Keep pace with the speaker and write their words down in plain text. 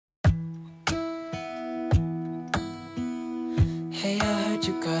Hey, I heard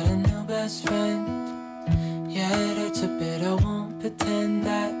you got a new best friend. Yeah, it hurts a bit, I won't pretend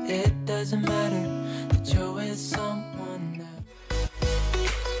that it doesn't matter that you're with someone else.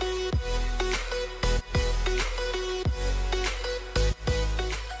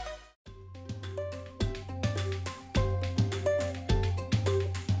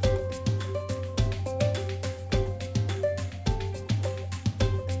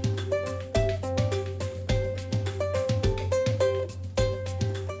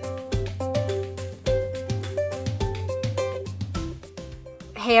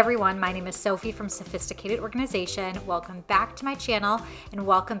 Hey everyone, my name is Sophie from Sophisticated Organization. Welcome back to my channel and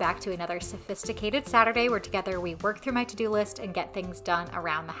welcome back to another Sophisticated Saturday where together we work through my to-do list and get things done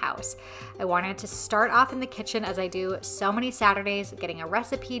around the house. I wanted to start off in the kitchen as I do so many Saturdays, getting a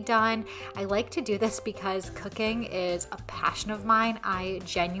recipe done. I like to do this because cooking is a passion of mine. I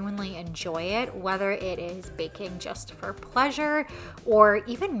genuinely enjoy it, whether it is baking just for pleasure or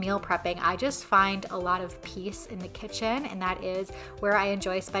even meal prepping. I just find a lot of peace in the kitchen, and that is where I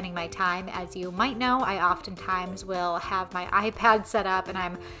enjoy spending my time. As you might know, I oftentimes will have my iPad set up and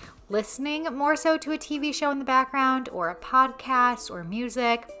I'm listening more so to a TV show in the background or a podcast or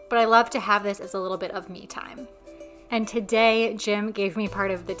music, but I love to have this as a little bit of me time. And today, Jim gave me part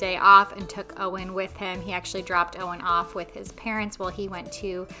of the day off and took Owen with him. He actually dropped Owen off with his parents while he went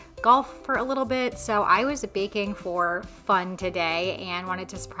to golf for a little bit. So I was baking for fun today and wanted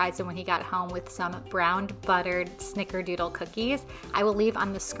to surprise him when he got home with some browned buttered Snickerdoodle cookies. I will leave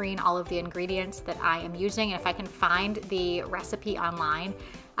on the screen all of the ingredients that I am using, and if I can find the recipe online,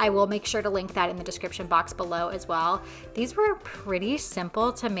 I will make sure to link that in the description box below as well. These were pretty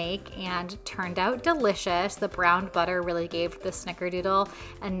simple to make and turned out delicious. The browned butter really gave the Snickerdoodle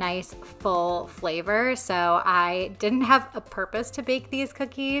a nice full flavor. So I didn't have a purpose to bake these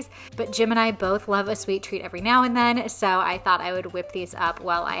cookies, but Jim and I both love a sweet treat every now and then. So I thought I would whip these up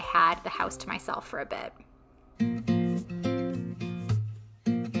while I had the house to myself for a bit.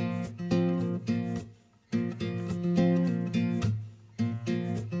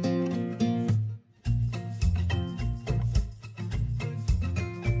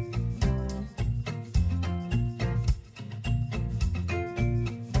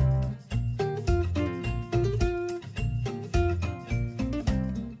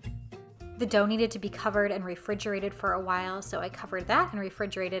 The dough needed to be covered and refrigerated for a while, so I covered that and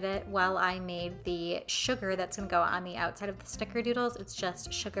refrigerated it while I made the sugar that's going to go on the outside of the Snickerdoodles. It's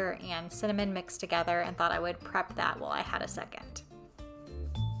just sugar and cinnamon mixed together, and thought I would prep that while I had a second.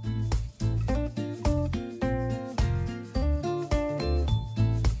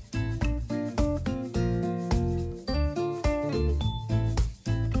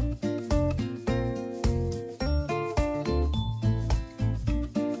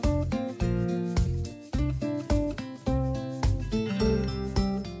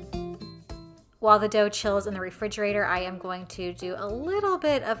 While the dough chills in the refrigerator, I am going to do a little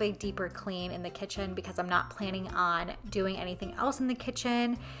bit of a deeper clean in the kitchen because I'm not planning on doing anything else in the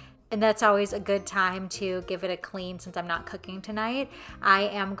kitchen. And that's always a good time to give it a clean since I'm not cooking tonight. I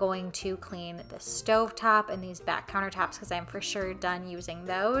am going to clean the stovetop and these back countertops because I'm for sure done using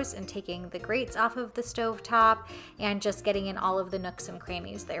those, and taking the grates off of the stovetop and just getting in all of the nooks and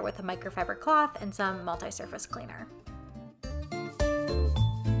crannies there with a microfiber cloth and some multi-surface cleaner.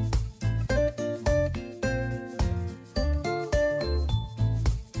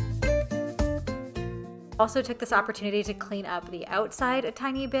 Also took this opportunity to clean up the outside a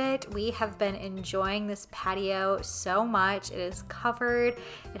tiny bit. We have been enjoying this patio so much. It is covered.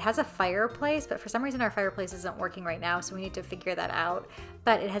 It has a fireplace, but for some reason our fireplace isn't working right now, so we need to figure that out.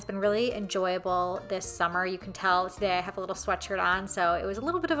 But it has been really enjoyable this summer. You can tell today I have a little sweatshirt on, so it was a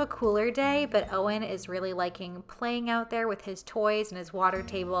little bit of a cooler day, but Owen is really liking playing out there with his toys and his water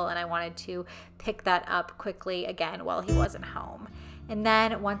table, and I wanted to pick that up quickly again while he wasn't home. And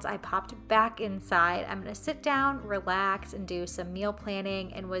then once I popped back inside, I'm gonna sit down, relax, and do some meal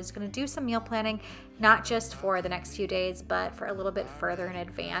planning, and was gonna do some meal planning not just for the next few days, but for a little bit further in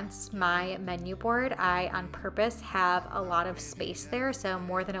advance. My menu board, I on purpose have a lot of space there, so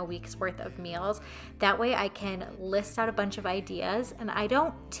more than a week's worth of meals. That way I can list out a bunch of ideas, and I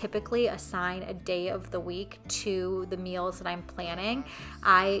don't typically assign a day of the week to the meals that I'm planning.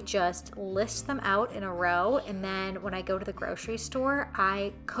 I just list them out in a row, and then when I go to the grocery store,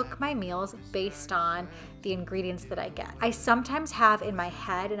 I cook my meals based on the ingredients that I get. I sometimes have in my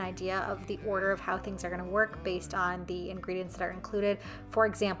head an idea of the order of how things are going to work based on the ingredients that are included. For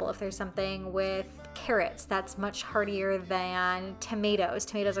example, if there's something with carrots. That's much hardier than tomatoes.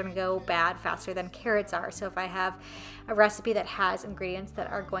 Tomatoes are gonna go bad faster than carrots are. So if I have a recipe that has ingredients that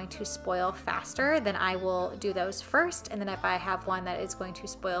are going to spoil faster, then I will do those first. And then if I have one that is going to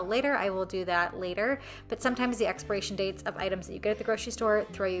spoil later, I will do that later. But sometimes the expiration dates of items that you get at the grocery store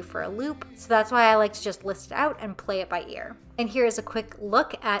throw you for a loop. So that's why I like to just list it out and play it by ear. And here is a quick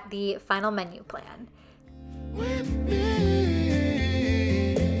look at the final menu plan. With me.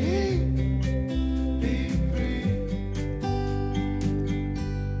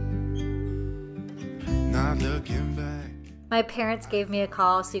 Looking back. My parents gave me a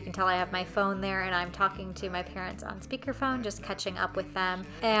call, so you can tell I have my phone there and I'm talking to my parents on speakerphone, just catching up with them,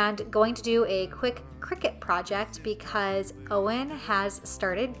 and going to do a quick Cricut project because Owen has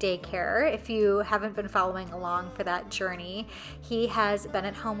started daycare. If you haven't been following along for that journey, he has been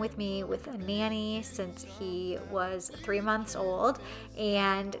at home with me with a nanny since he was 3 months old,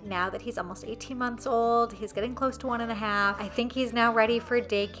 and now that he's almost 18 months old, he's getting close to 1.5. I think he's now ready for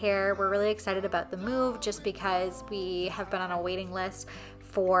daycare. We're really excited about the move just because we have been on a waiting list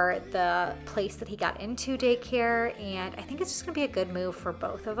for the place that he got into daycare, and I think it's just gonna be a good move for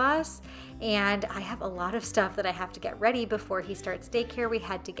both of us. And I have a lot of stuff that I have to get ready before he starts daycare. We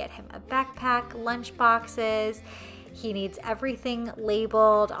had to get him a backpack, lunch boxes. He needs everything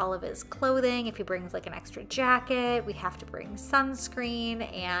labeled, all of his clothing. If he brings like an extra jacket, we have to bring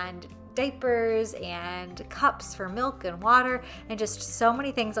sunscreen and diapers and cups for milk and water, and just so many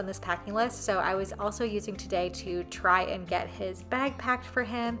things on this packing list. So I was also using today to try and get his bag packed for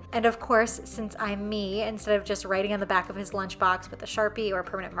him. And of course, since I'm me, instead of just writing on the back of his lunchbox with a Sharpie or a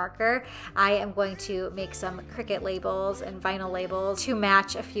permanent marker, I am going to make some Cricut labels and vinyl labels to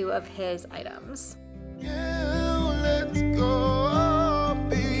match a few of his items. Yeah, let's go,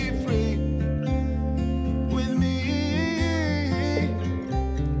 be free with me.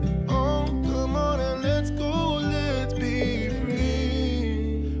 Oh, come on and let's go, let's be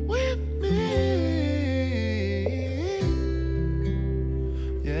free with me.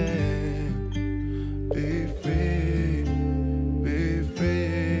 Yeah, be free, be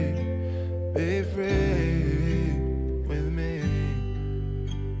free, be free with me.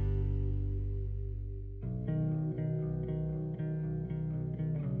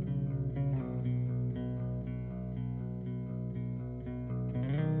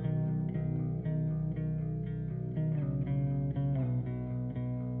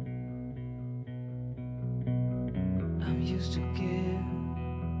 I'm used to give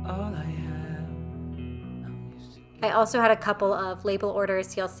all I have. I'm used to I also had a couple of label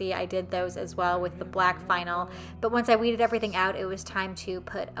orders. You'll see I did those as well with the black vinyl. But once I weeded everything out, it was time to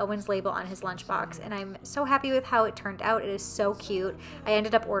put Owen's label on his lunchbox. And I'm so happy with how it turned out. It is so cute. I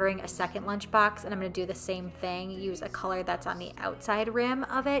ended up ordering a second lunchbox, and I'm gonna do the same thing, use a color that's on the outside rim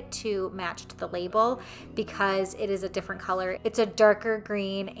of it to match to the label because it is a different color. It's a darker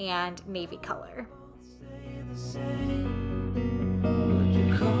green and navy color. say the same. Would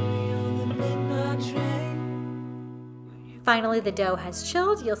you call me on the midnight train? Finally, the dough has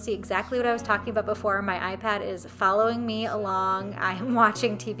chilled. You'll see exactly what I was talking about before. My iPad is following me along. I am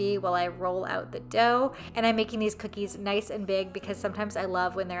watching TV while I roll out the dough, and I'm making these cookies nice and big because sometimes I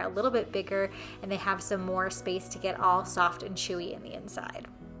love when they're a little bit bigger and they have some more space to get all soft and chewy in the inside.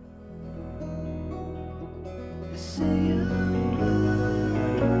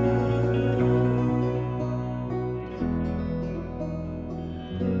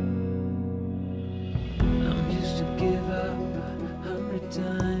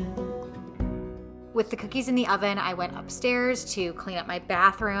 With the cookies in the oven, I went upstairs to clean up my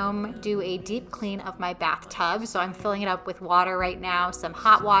bathroom, do a deep clean of my bathtub. So I'm filling it up with water right now, some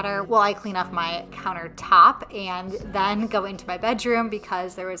hot water, while I clean off my countertop, and then go into my bedroom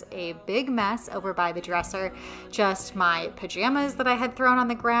because there was a big mess over by the dresser. Just my pajamas that I had thrown on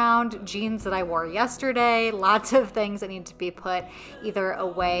the ground, jeans that I wore yesterday, lots of things that need to be put either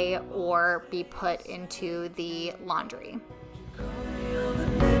away or be put into the laundry.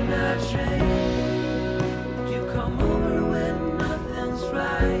 Come over when nothing's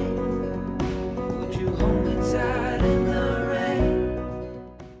right. Would you hold me tight in the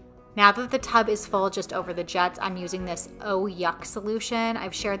rain? Now that the tub is full just over the jets, I'm using this Oh Yuck solution.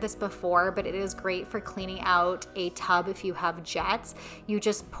 I've shared this before, but it is great for cleaning out a tub if you have jets. You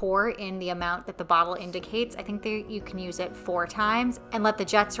just pour in the amount that the bottle indicates. I think you can use it 4 times and let the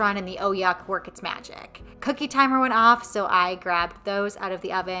jets run and the Oh Yuck work its magic. Cookie timer went off, so I grabbed those out of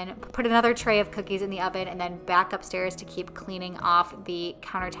the oven, put another tray of cookies in the oven, and then back upstairs to keep cleaning off the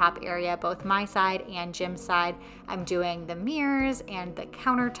countertop area, both my side and Jim's side. I'm doing the mirrors and the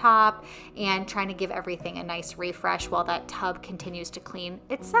countertop and trying to give everything a nice refresh while that tub continues to clean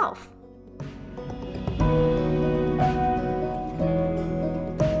itself.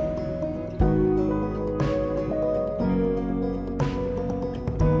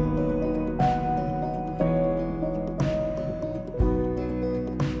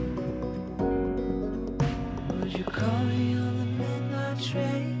 Would you call me on the midnight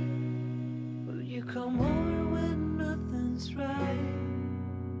train? Would you come over when nothing's right?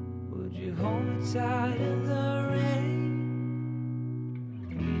 Would you hold me tight in the rain?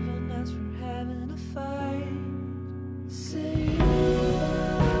 Even as we're having a fight, say you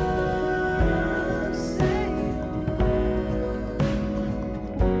would, say you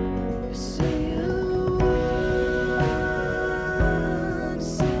would, say you would,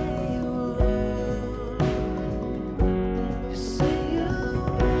 say you would, say you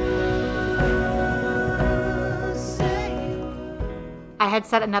would, say you would. I had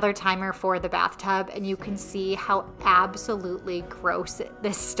set another timer for the bathtub, and you can see how absolutely gross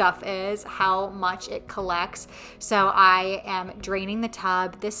this stuff is, how much it collects. So I am draining the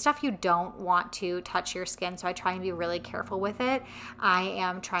tub. This stuff you don't want to touch your skin, so I try and be really careful with it. I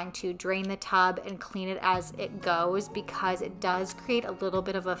am trying to drain the tub and clean it as it goes because it does create a little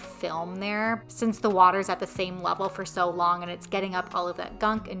bit of a film there since the water's at the same level for so long, and it's getting up all of that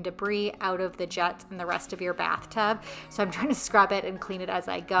gunk and debris out of the jets and the rest of your bathtub. So I'm trying to scrub it and clean it as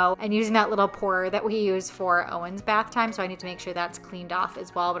I go, and using that little pourer that we use for Owen's bath time, so I need to make sure that's cleaned off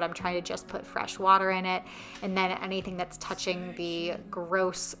as well, but I'm trying to just put fresh water in it, and then anything that's touching the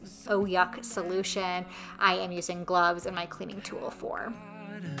gross oh yuck solution I am using gloves and my cleaning tool for.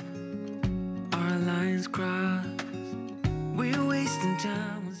 Our lines cross, we're wasting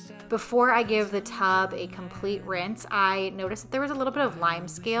time. Before I give the tub a complete rinse, I noticed that there was a little bit of lime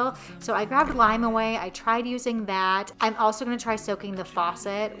scale, so I grabbed lime away. I tried using that. I'm also going to try soaking the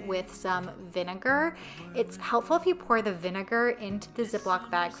faucet with some vinegar. It's helpful if you pour the vinegar into the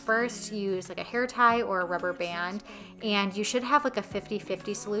Ziploc bag first. Use like a hair tie or a rubber band, and you should have like a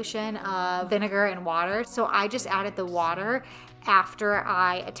 50-50 solution of vinegar and water. So I just added the water after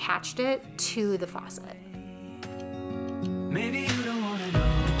I attached it to the faucet. Maybe you don't want to know,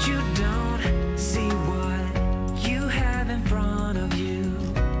 but you don't see what you have in front of you.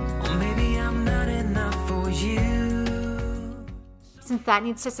 Or maybe I'm not enough for you. Since that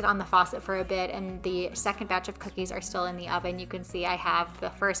needs to sit on the faucet for a bit and the second batch of cookies are still in the oven, you can see I have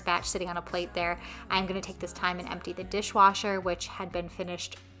the first batch sitting on a plate there. I'm going to take this time and empty the dishwasher, which had been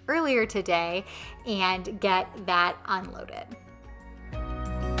finished earlier today, and get that unloaded.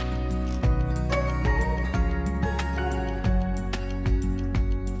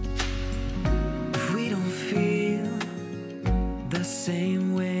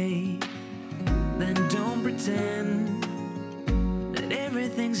 Same way, then don't pretend that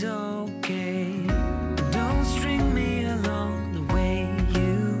everything's okay. Don't string me along the way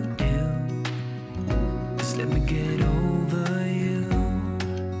you do. Just let me get over you.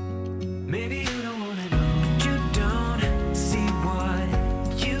 Maybe you don't wanna know, but you don't see what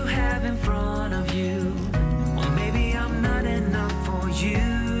you have in front of you. Or maybe I'm not enough for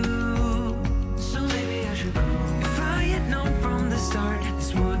you. Start.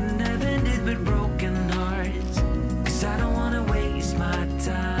 This wouldn't have ended with broken hearts, 'cause I don't wanna waste my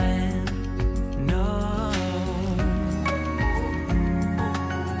time, no.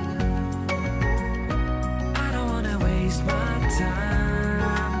 I don't wanna waste my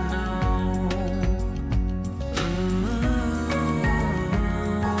time, no.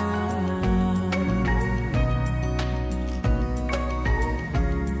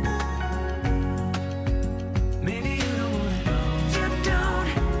 Maybe you don't wanna know.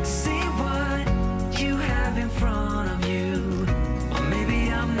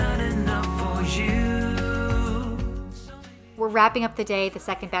 We're wrapping up the day. The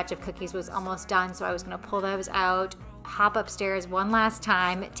second batch of cookies was almost done, so I was going to pull those out, hop upstairs one last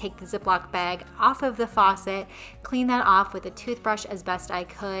time, take the Ziploc bag off of the faucet, clean that off with a toothbrush as best I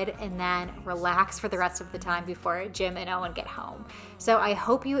could, and then relax for the rest of the time before Jim and Owen get home. So I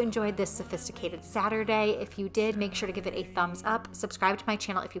hope you enjoyed this sophisticated Saturday. If you did, make sure to give it a thumbs up, subscribe to my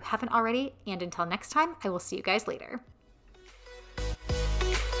channel if you haven't already, and until next time, I will see you guys later.